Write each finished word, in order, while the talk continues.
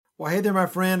Well, hey there, my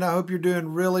friend. I hope you're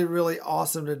doing really, really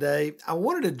awesome today. I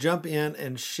wanted to jump in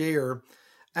and share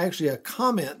actually a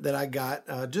comment that I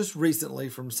got just recently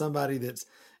from somebody that's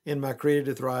in my Created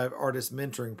to Thrive Artist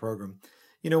Mentoring Program.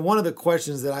 You know, one of the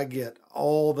questions that I get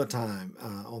all the time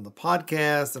on the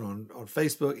podcast and on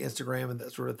Facebook, Instagram, and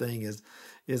that sort of thing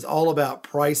is all about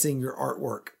pricing your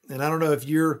artwork. And I don't know if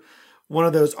you're one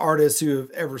of those artists who have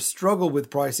ever struggled with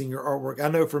pricing your artwork. I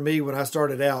know for me, when I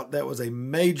started out, that was a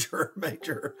major,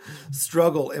 major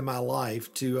struggle in my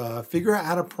life to figure out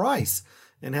how to price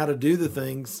and how to do the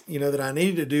things, that I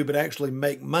needed to do, but actually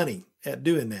make money at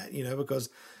doing that, because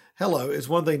hello, it's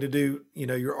one thing to do,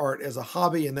 your art as a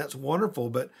hobby, and that's wonderful.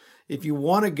 But if you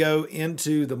want to go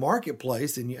into the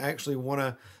marketplace and you actually want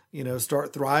to,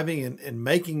 start thriving and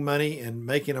making money and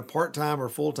making a part-time or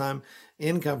full-time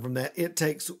income from that, it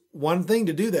takes one thing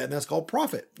to do that, and that's called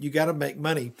profit. You got to make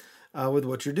money with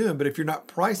what you're doing. But if you're not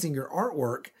pricing your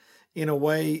artwork in a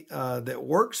way that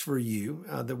works for you,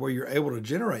 that where you're able to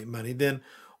generate money, then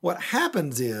what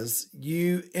happens is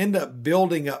you end up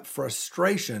building up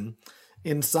frustration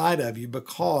inside of you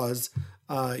because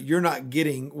you're not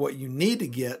getting what you need to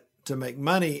get to make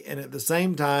money. And at the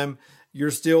same time, you're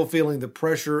still feeling the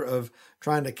pressure of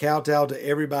trying to kowtow to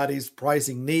everybody's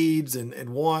pricing needs and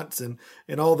wants and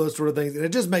all those sort of things. And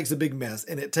it just makes a big mess.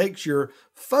 And it takes your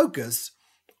focus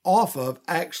off of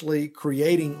actually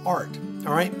creating art.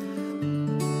 All right.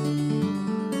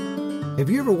 Have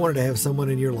you ever wanted to have someone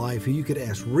in your life who you could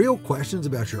ask real questions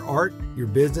about your art, your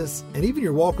business, and even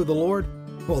your walk with the Lord?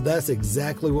 Well, that's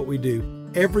exactly what we do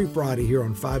every Friday here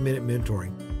on 5 Minute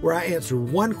Mentoring, where I answer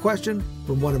one question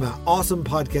from one of my awesome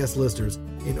podcast listeners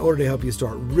in order to help you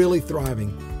start really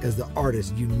thriving as the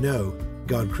artist you know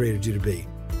God created you to be.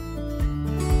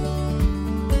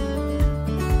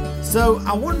 So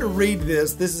I wanted to read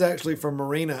this. This is actually from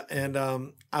Marina, and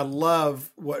I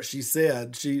love what she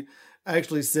said. She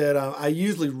actually said, I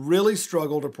usually really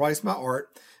struggle to price my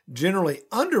art, generally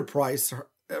underprices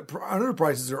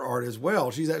her art as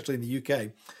well. She's actually in the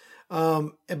UK.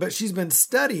 But she's been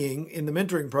studying in the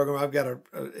mentoring program. I've got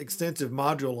an extensive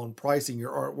module on pricing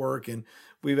your artwork, and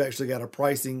we've actually got a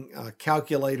pricing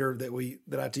calculator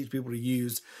that I teach people to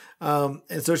use.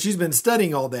 And so she's been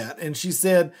studying all that, and she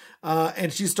said,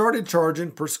 and she started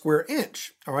charging per square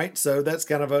inch. All right, so that's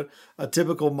kind of a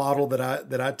typical model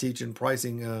that I teach in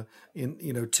pricing in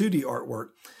 2D artwork.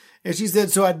 And she said,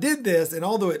 so I did this, and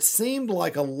although it seemed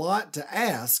like a lot to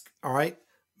ask, all right,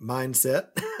 mindset.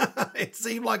 It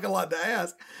seemed like a lot to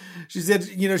ask. She said,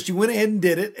 she went ahead and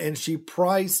did it, and she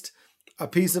priced a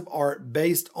piece of art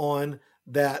based on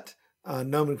that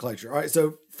nomenclature. All right.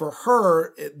 So for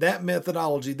her, that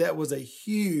methodology, that was a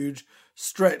huge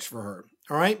stretch for her.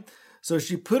 All right. So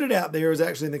she put it out there. It was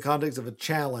actually in the context of a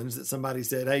challenge that somebody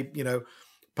said, hey,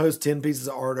 post 10 pieces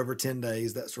of art over 10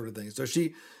 days, that sort of thing. So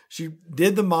she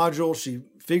did the module. She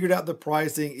figured out the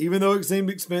pricing, even though it seemed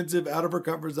expensive, out of her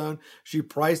comfort zone. She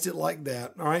priced it like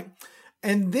that. All right.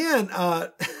 And then,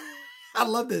 I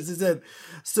love this. It said,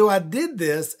 so I did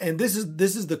this. And this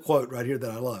is the quote right here that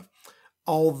I love.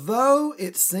 Although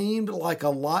it seemed like a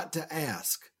lot to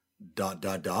ask, ...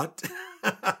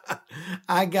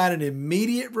 I got an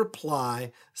immediate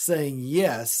reply saying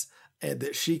yes, and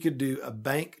that she could do a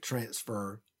bank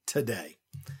transfer today.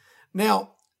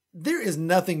 Now, there is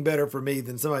nothing better for me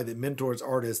than somebody that mentors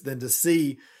artists than to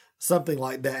see something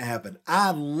like that happen.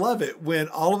 I love it when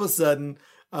all of a sudden,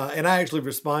 and I actually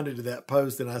responded to that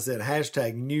post and I said,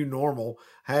 hashtag new normal,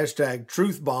 hashtag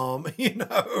truth bomb,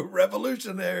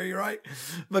 revolutionary, right?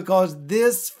 Because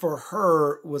this for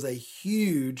her was a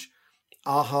huge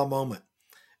aha moment.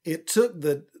 It took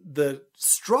the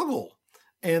struggle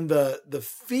and the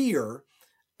fear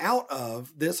out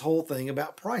of this whole thing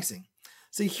about pricing.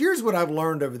 See, here's what I've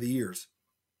learned over the years.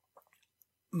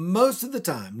 Most of the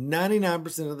time,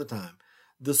 99% of the time,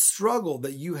 the struggle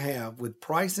that you have with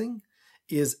pricing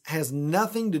has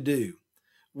nothing to do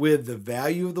with the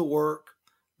value of the work,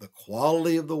 the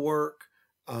quality of the work,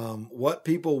 what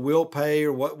people will pay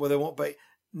or what they won't pay.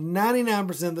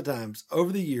 99% of the times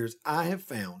over the years, I have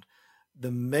found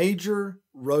the major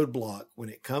roadblock when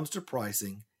it comes to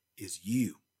pricing is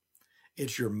you.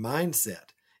 It's your mindset.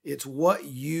 It's what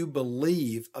you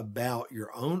believe about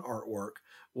your own artwork,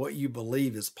 what you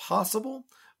believe is possible,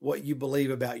 what you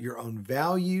believe about your own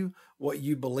value, what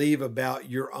you believe about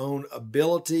your own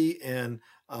ability and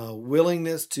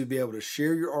willingness to be able to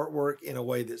share your artwork in a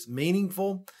way that's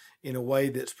meaningful, in a way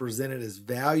that's presented as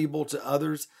valuable to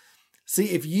others. See,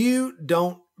 if you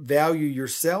don't value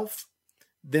yourself,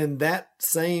 then that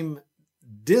same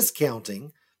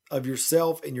discounting of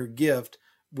yourself and your gift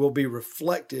will be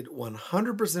reflected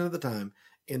 100% of the time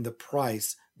in the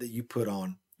price that you put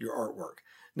on your artwork.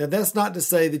 Now, that's not to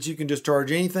say that you can just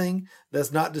charge anything.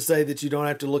 That's not to say that you don't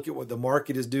have to look at what the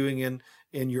market is doing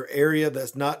in your area.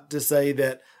 That's not to say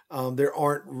that there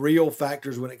aren't real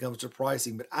factors when it comes to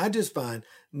pricing. But I just find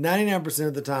 99%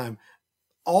 of the time,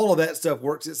 all of that stuff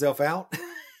works itself out.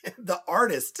 The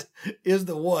artist is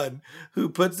the one who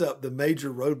puts up the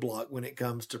major roadblock when it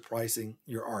comes to pricing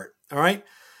your art. All right.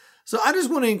 So I just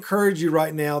want to encourage you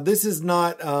right now. This is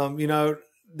not, I'm not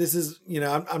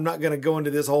going to go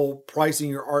into this whole pricing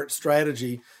your art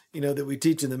strategy, that we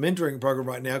teach in the mentoring program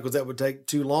right now, because that would take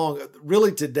too long.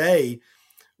 Really, today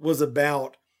was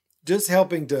about just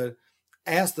helping to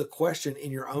ask the question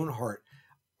in your own heart.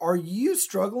 Are you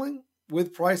struggling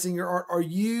with pricing your art? Are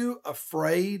you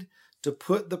afraid to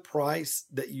put the price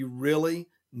that you really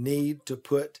need to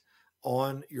put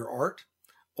on your art?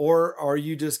 Or are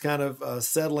you just kind of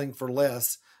settling for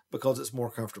less because it's more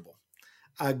comfortable?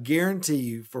 I guarantee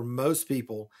you, for most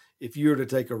people, if you were to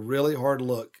take a really hard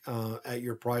look at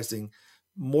your pricing,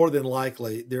 more than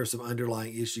likely there are some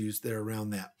underlying issues that are around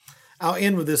that. I'll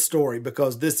end with this story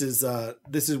because this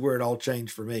is where it all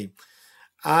changed for me.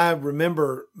 I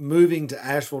remember moving to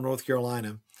Asheville, North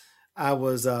Carolina.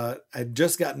 I'd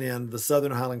just gotten in the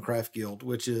Southern Highland Craft Guild,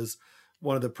 which is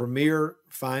one of the premier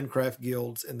fine craft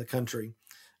guilds in the country.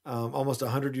 Almost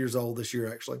 100 years old this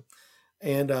year, actually.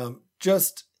 And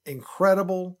just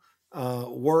incredible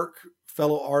work,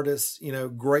 fellow artists,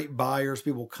 great buyers.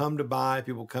 People come to buy,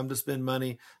 people come to spend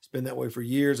money. It's been that way for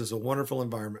years. It's a wonderful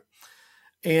environment.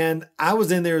 And I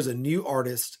was in there as a new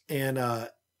artist, and I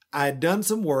had done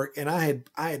some work, and I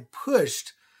had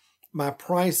pushed my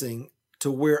pricing to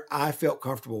where I felt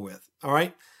comfortable with. All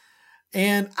right.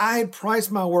 And I had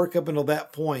priced my work up until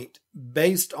that point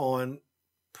based on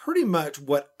pretty much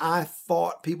what I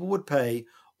thought people would pay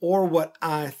or what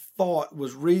I thought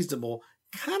was reasonable,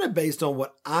 kind of based on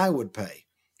what I would pay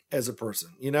as a person.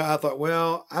 I thought,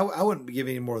 well, I wouldn't give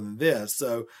any more than this,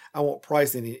 so I won't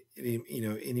price any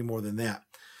more than that.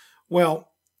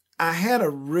 Well, I had a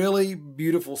really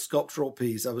beautiful sculptural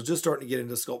piece. I was just starting to get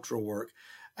into sculptural work.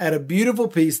 I had a beautiful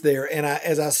piece there, and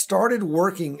as I started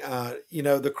working,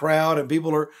 the crowd and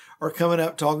people are coming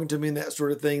up talking to me and that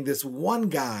sort of thing. This one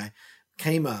guy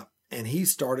came up and he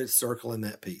started circling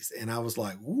that piece, and I was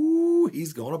like, "Ooh,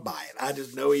 he's gonna buy it! I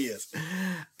just know he is."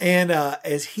 And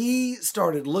as he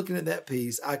started looking at that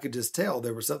piece, I could just tell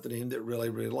there was something in him that really,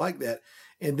 really liked that.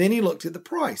 And then he looked at the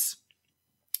price.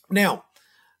 Now,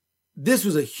 this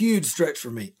was a huge stretch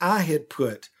for me. I had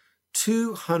put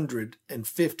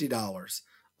 $250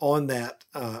 on that,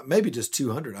 maybe just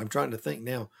 $200. I'm trying to think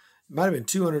now. It might have been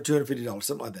 $200, $250,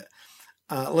 something like that.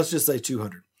 Let's just say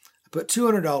 $200. I put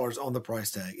 $200 on the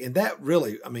price tag. And that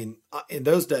really, in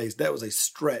those days, that was a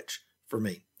stretch for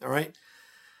me. All right.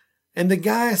 And the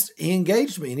guy, he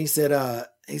engaged me and he said,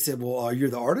 well, you're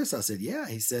the artist? I said, yeah.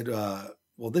 He said,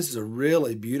 well, this is a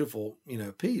really beautiful,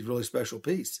 piece, really special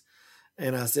piece.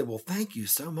 And I said, well, thank you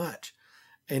so much.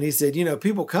 And he said,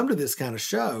 people come to this kind of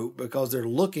show because they're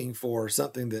looking for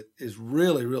something that is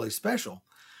really, really special.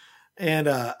 And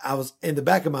I was in the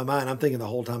back of my mind, I'm thinking the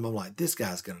whole time, I'm like, this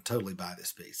guy's going to totally buy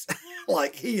this piece.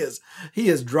 Like he is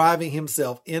driving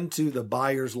himself into the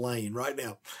buyer's lane right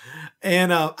now.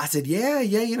 And I said,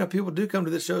 yeah, people do come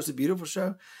to this show. It's a beautiful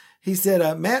show. He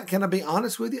said, Matt, can I be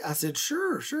honest with you? I said,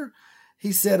 sure.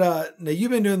 He said, now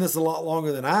you've been doing this a lot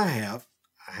longer than I have.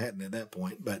 I hadn't at that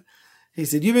point, but he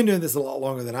said, you've been doing this a lot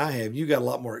longer than I have. You got a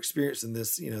lot more experience in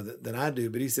this, than I do.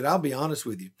 But he said, I'll be honest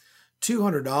with you.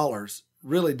 $200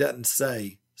 really doesn't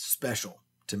say special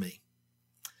to me.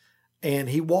 And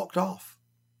he walked off.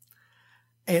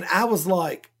 And I was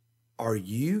like, are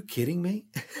you kidding me?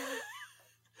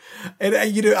 And,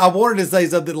 I wanted to say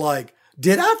something like,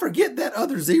 did I forget that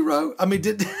other zero?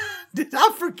 Did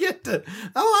I forget to,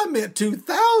 I meant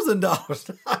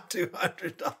 $2,000, not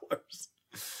 $200.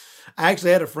 I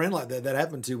actually had a friend like that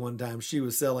happened to one time. She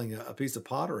was selling a piece of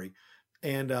pottery,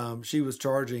 and she was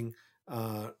charging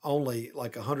only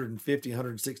like $150,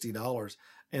 $160.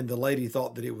 And the lady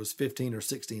thought that it was $1,500 or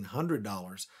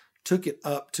 $1,600, took it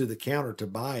up to the counter to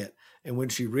buy it. And when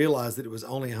she realized that it was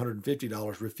only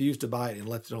 $150, refused to buy it and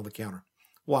left it on the counter.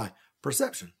 Why?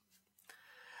 Perception.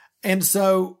 And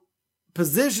so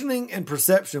positioning and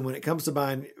perception when it comes to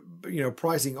buying,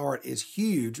 pricing art is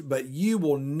huge, but you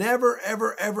will never,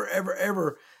 ever, ever, ever,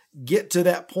 ever get to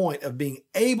that point of being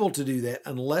able to do that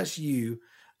unless you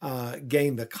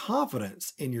gain the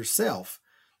confidence in yourself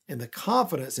and the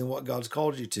confidence in what God's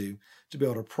called you to be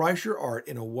able to price your art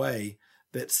in a way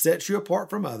that sets you apart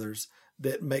from others,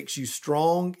 that makes you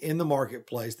strong in the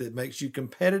marketplace, that makes you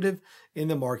competitive in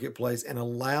the marketplace, and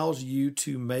allows you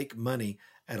to make money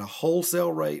at a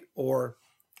wholesale rate or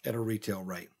at a retail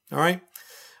rate. All right.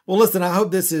 Well, listen, I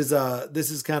hope this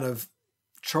is kind of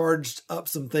charged up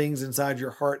some things inside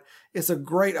your heart. It's a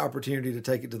great opportunity to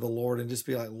take it to the Lord and just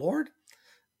be like, Lord,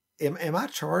 am I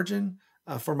charging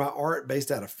for my art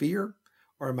based out of fear?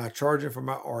 Or am I charging for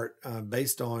my art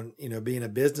based on, being a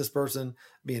business person,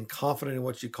 being confident in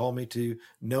what you call me to,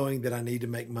 knowing that I need to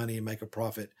make money and make a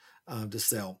profit to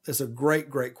sell? It's a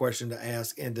great, great question to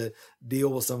ask and to deal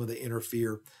with some of the inner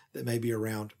fear that may be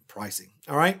around pricing.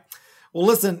 All right. Well,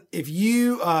 listen, if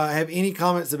you have any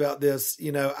comments about this,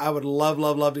 I would love,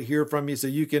 love, love to hear from you. So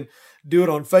you can do it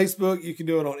on Facebook. You can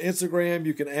do it on Instagram.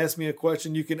 You can ask me a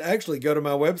question. You can actually go to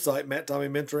my website,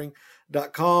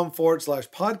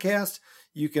 matttommeymentoring.com/podcast.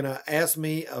 You can ask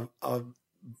me an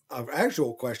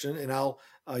actual question, and I'll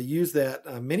use that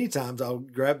many times. I'll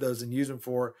grab those and use them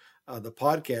for the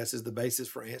podcast as the basis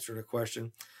for answering a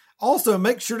question. Also,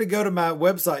 make sure to go to my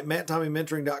website,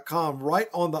 matttommeymentoring.com. Right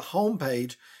on the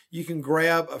homepage, you can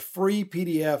grab a free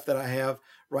PDF that I have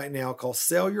right now called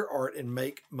Sell Your Art and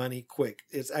Make Money Quick.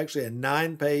 It's actually a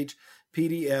 9-page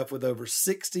PDF with over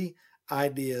 60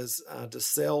 ideas to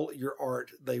sell your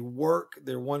art. They work.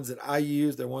 They're ones that I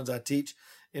use. They're ones I teach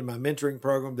in my mentoring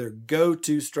program. They're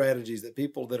go-to strategies that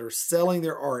people that are selling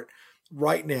their art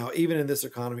right now, even in this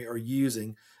economy, are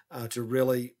using to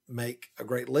really make a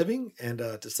great living and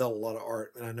to sell a lot of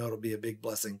art. And I know it'll be a big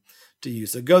blessing to you.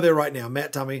 So go there right now,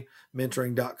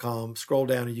 matttommeymentoring.com. Scroll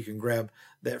down and you can grab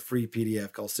that free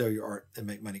PDF called Sell Your Art and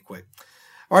Make Money Quick.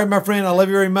 All right, my friend, I love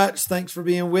you very much. Thanks for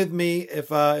being with me. If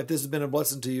this has been a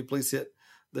blessing to you, please hit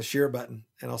the share button,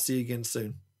 and I'll see you again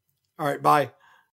soon. All right, bye.